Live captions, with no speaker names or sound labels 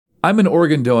I'm an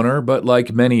organ donor, but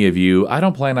like many of you, I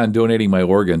don't plan on donating my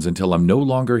organs until I'm no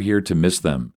longer here to miss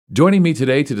them. Joining me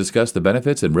today to discuss the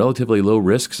benefits and relatively low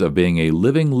risks of being a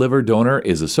living liver donor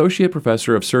is Associate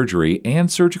Professor of Surgery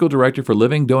and Surgical Director for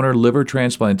Living Donor Liver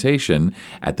Transplantation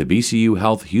at the VCU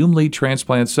Health Hume Lee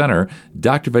Transplant Center,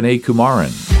 Dr. Vinay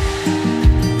Kumaran.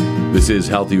 This is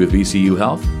Healthy with VCU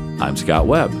Health. I'm Scott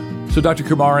Webb. So, Dr.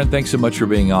 Kumaran, thanks so much for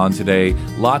being on today.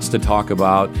 Lots to talk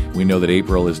about. We know that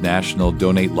April is National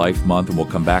Donate Life Month, and we'll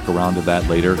come back around to that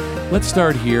later. Let's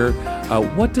start here.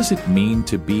 What does it mean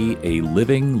to be a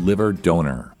living liver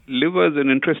donor? Liver is an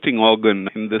interesting organ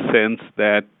in the sense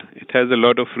that it has a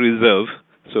lot of reserve.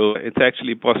 So it's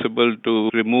actually possible to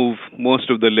remove most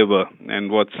of the liver, and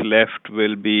what's left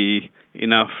will be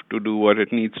enough to do what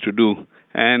it needs to do.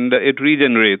 And it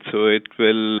regenerates, so it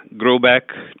will grow back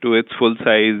to its full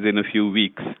size in a few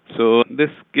weeks. So this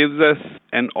gives us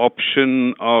an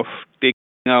option of taking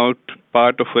out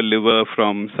part of a liver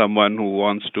from someone who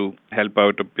wants to help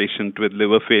out a patient with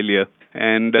liver failure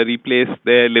and replace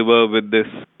their liver with this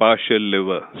partial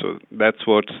liver. So that's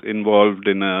what's involved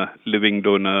in a living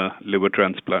donor liver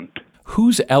transplant.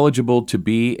 Who's eligible to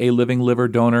be a living liver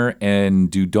donor,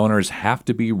 and do donors have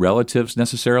to be relatives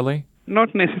necessarily?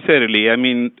 Not necessarily. I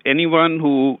mean, anyone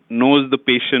who knows the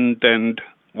patient and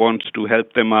wants to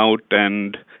help them out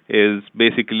and is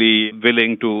basically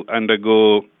willing to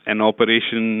undergo an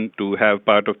operation to have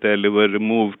part of their liver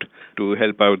removed to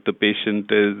help out the patient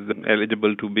is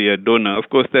eligible to be a donor. Of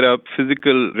course, there are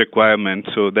physical requirements.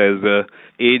 So there's a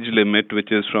age limit,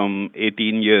 which is from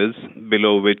 18 years,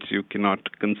 below which you cannot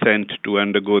consent to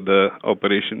undergo the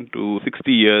operation, to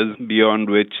 60 years, beyond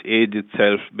which age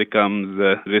itself becomes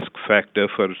a risk factor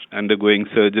for undergoing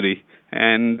surgery.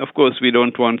 And of course, we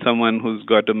don't want someone who's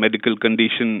got a medical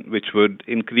condition which would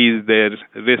increase their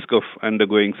risk of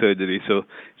undergoing surgery. So it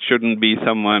shouldn't be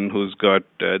someone who's got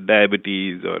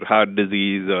diabetes or heart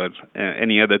disease or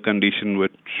any other condition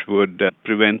which would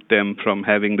prevent them from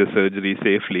having the surgery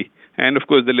safely. And of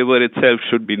course, the liver itself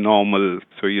should be normal,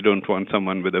 so you don't want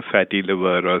someone with a fatty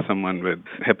liver or someone with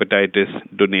hepatitis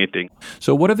donating.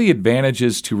 So what are the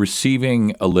advantages to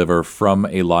receiving a liver from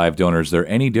a live donor? Is there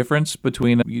any difference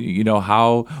between,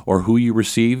 how or who you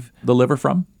receive the liver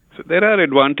from? So there are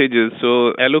advantages.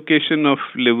 So allocation of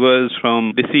livers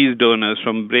from deceased donors,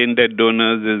 from brain-dead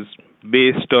donors, is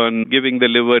based on giving the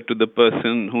liver to the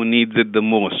person who needs it the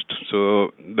most.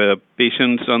 So the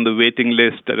patients on the waiting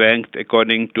list are ranked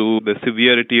according to the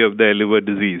severity of their liver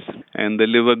disease, and the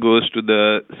liver goes to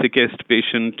the sickest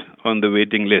patient on the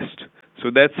waiting list. So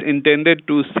that's intended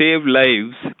to save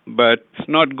lives, but it's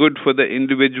not good for the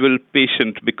individual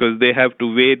patient because they have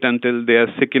to wait until they are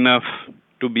sick enough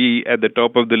to be at the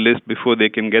top of the list before they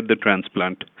can get the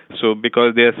transplant. So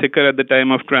because they are sicker at the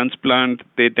time of transplant,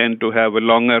 they tend to have a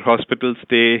longer hospital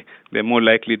stay. They're more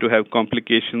likely to have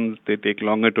complications. They take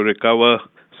longer to recover.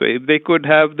 So if they could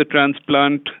have the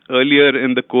transplant earlier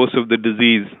in the course of the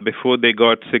disease, before they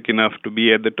got sick enough to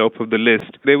be at the top of the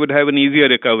list, they would have an easier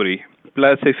recovery.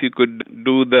 Plus, if you could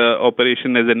do the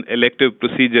operation as an elective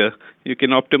procedure, you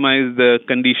can optimize the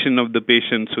condition of the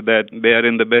patient so that they are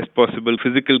in the best possible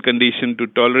physical condition to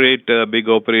tolerate a big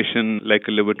operation like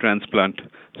a liver transplant.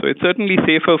 So it's certainly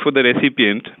safer for the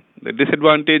recipient. The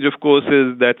disadvantage, of course,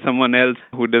 is that someone else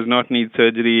who does not need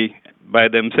surgery by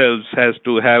themselves has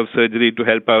to have surgery to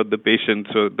help out the patient.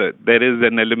 So there is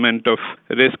an element of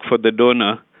risk for the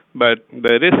donor, but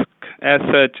the risk as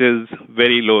such is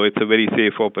very low. It's a very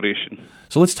safe operation.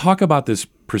 So let's talk about this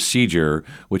procedure,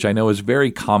 which I know is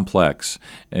very complex,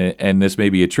 and this may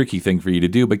be a tricky thing for you to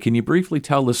do, but can you briefly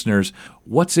tell listeners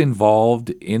what's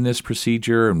involved in this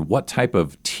procedure and what type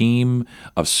of team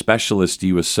of specialists do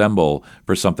you assemble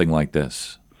for something like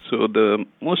this? So the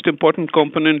most important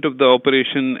component of the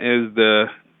operation is the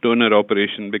donor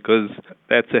operation, because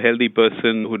that's a healthy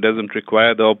person who doesn't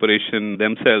require the operation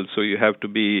themselves. So you have to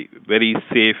be very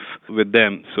safe with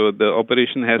them. So the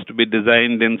operation has to be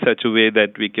designed in such a way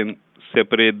that we can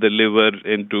separate the liver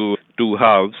into two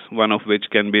halves, one of which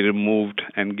can be removed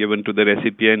and given to the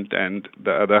recipient, and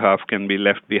the other half can be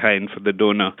left behind for the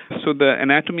donor. So the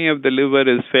anatomy of the liver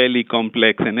is fairly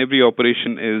complex, and every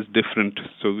operation is different.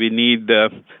 So we need a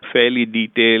fairly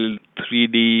detailed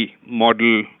 3D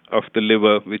model of the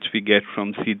liver, which we get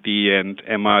from CT and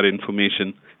MR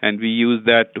information. And we use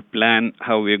that to plan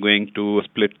how we're going to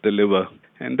split the liver.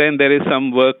 And then there is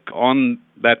some work on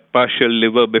that partial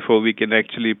liver before we can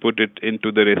actually put it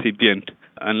into the recipient.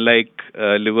 unlike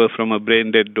liver from a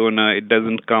brain-dead donor, it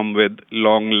doesn't come with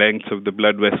long lengths of the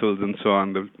blood vessels and so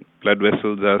on. The blood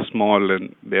vessels are small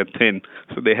and they're thin,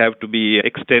 so they have to be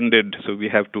extended. So we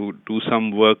have to do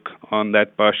some work on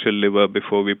that partial liver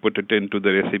before we put it into the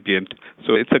recipient.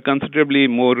 So it's a considerably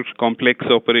more complex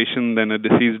operation than a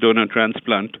deceased donor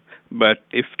transplant. But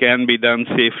if can be done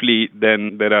safely,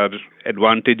 then there are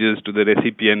advantages to the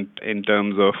recipient in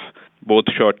terms of both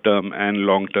short-term and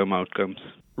long-term outcomes.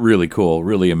 Really cool,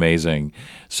 really amazing.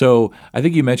 So I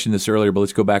think you mentioned this earlier, but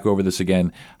let's go back over this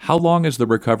again. How long is the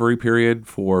recovery period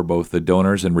for both the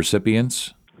donors and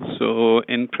recipients? So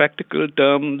in practical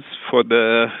terms, for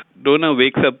the donor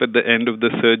wakes up at the end of the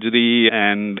surgery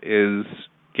and is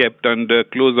kept under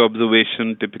close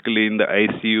observation, typically in the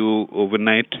ICU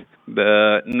overnight.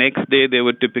 The next day, they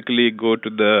would typically go to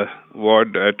the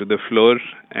ward, to the floor,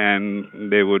 and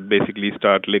they would basically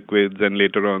start liquids and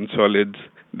later on solids.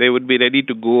 They would be ready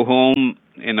to go home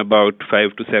in about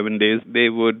 5 to 7 days. They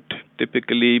would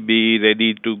typically be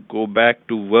ready to go back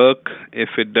to work if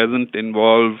it doesn't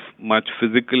involve much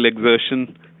physical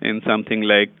exertion in something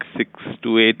like 6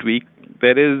 to 8 weeks.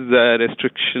 There is a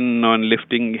restriction on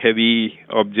lifting heavy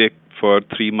objects for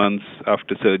 3 months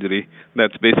after surgery.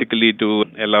 That's basically to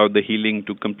allow the healing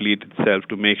to complete itself,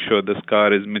 to make sure the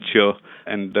scar is mature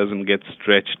and doesn't get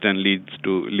stretched and lead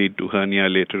to hernia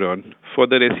later on. For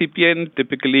the recipient,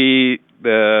 typically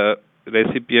the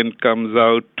recipient comes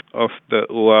out of the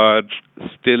OR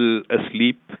still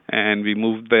asleep, and we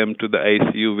move them to the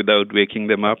ICU without waking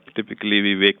them up. Typically,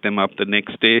 we wake them up the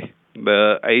next day.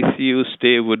 The ICU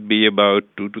stay would be about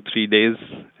 2 to 3 days,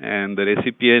 and the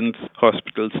recipient's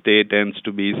hospital stay tends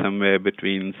to be somewhere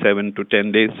between 7 to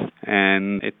 10 days.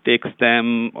 And it takes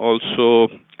them also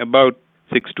about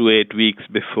 6 to 8 weeks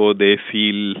before they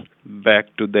feel back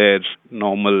to their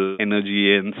normal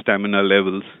energy and stamina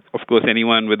levels. Of course,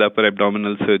 anyone with upper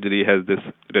abdominal surgery has this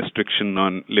restriction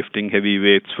on lifting heavy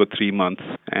weights for 3 months.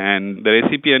 And the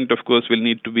recipient, of course, will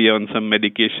need to be on some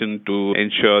medication to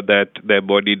ensure that their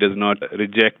body does not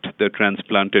reject the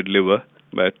transplanted liver.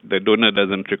 But the donor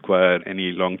doesn't require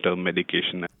any long-term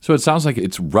medication. So it sounds like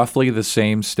it's roughly the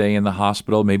same stay in the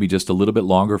hospital, maybe just a little bit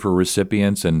longer for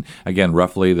recipients, and again,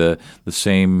 roughly the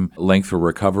same length for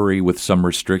recovery with some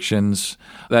restrictions.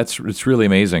 It's really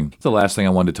amazing. The last thing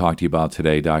I wanted to talk to you about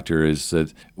today, Doctor, is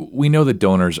that we know that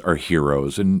donors are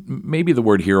heroes, and maybe the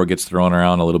word hero gets thrown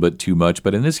around a little bit too much,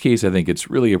 but in this case, I think it's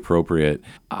really appropriate.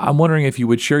 I'm wondering if you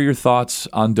would share your thoughts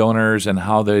on donors and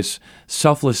how this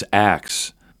selfless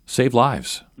acts save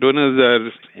lives. Donors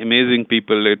are amazing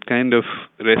people. It kind of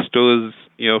restores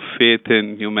your faith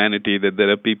in humanity that there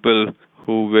are people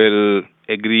who will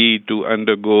agree to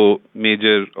undergo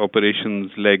major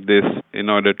operations like this in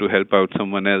order to help out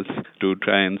someone else, to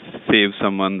try and save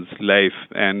someone's life.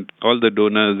 And all the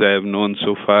donors I have known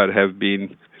so far have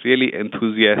been really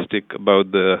enthusiastic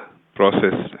about the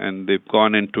process, and they've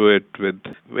gone into it with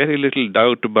very little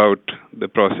doubt about the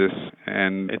process.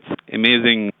 And it's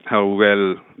amazing how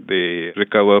well they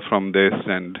recover from this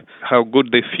and how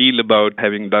good they feel about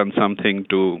having done something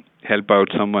to help out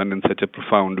someone in such a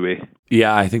profound way.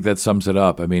 Yeah, I think that sums it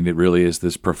up. I mean, it really is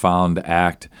this profound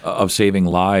act of saving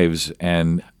lives,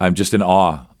 and I'm just in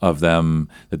awe of them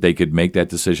that they could make that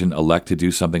decision, elect to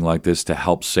do something like this to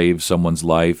help save someone's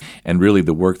life, and really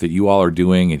the work that you all are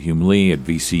doing at Hume Lee, at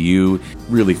VCU,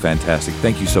 really fantastic.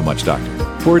 Thank you so much, Doctor.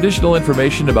 For additional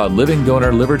information about living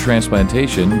donor liver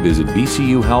transplantation, visit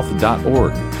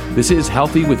vcuhealth.org. This is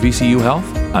Healthy with VCU Health.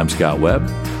 I'm Scott Webb.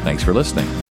 Thanks for listening.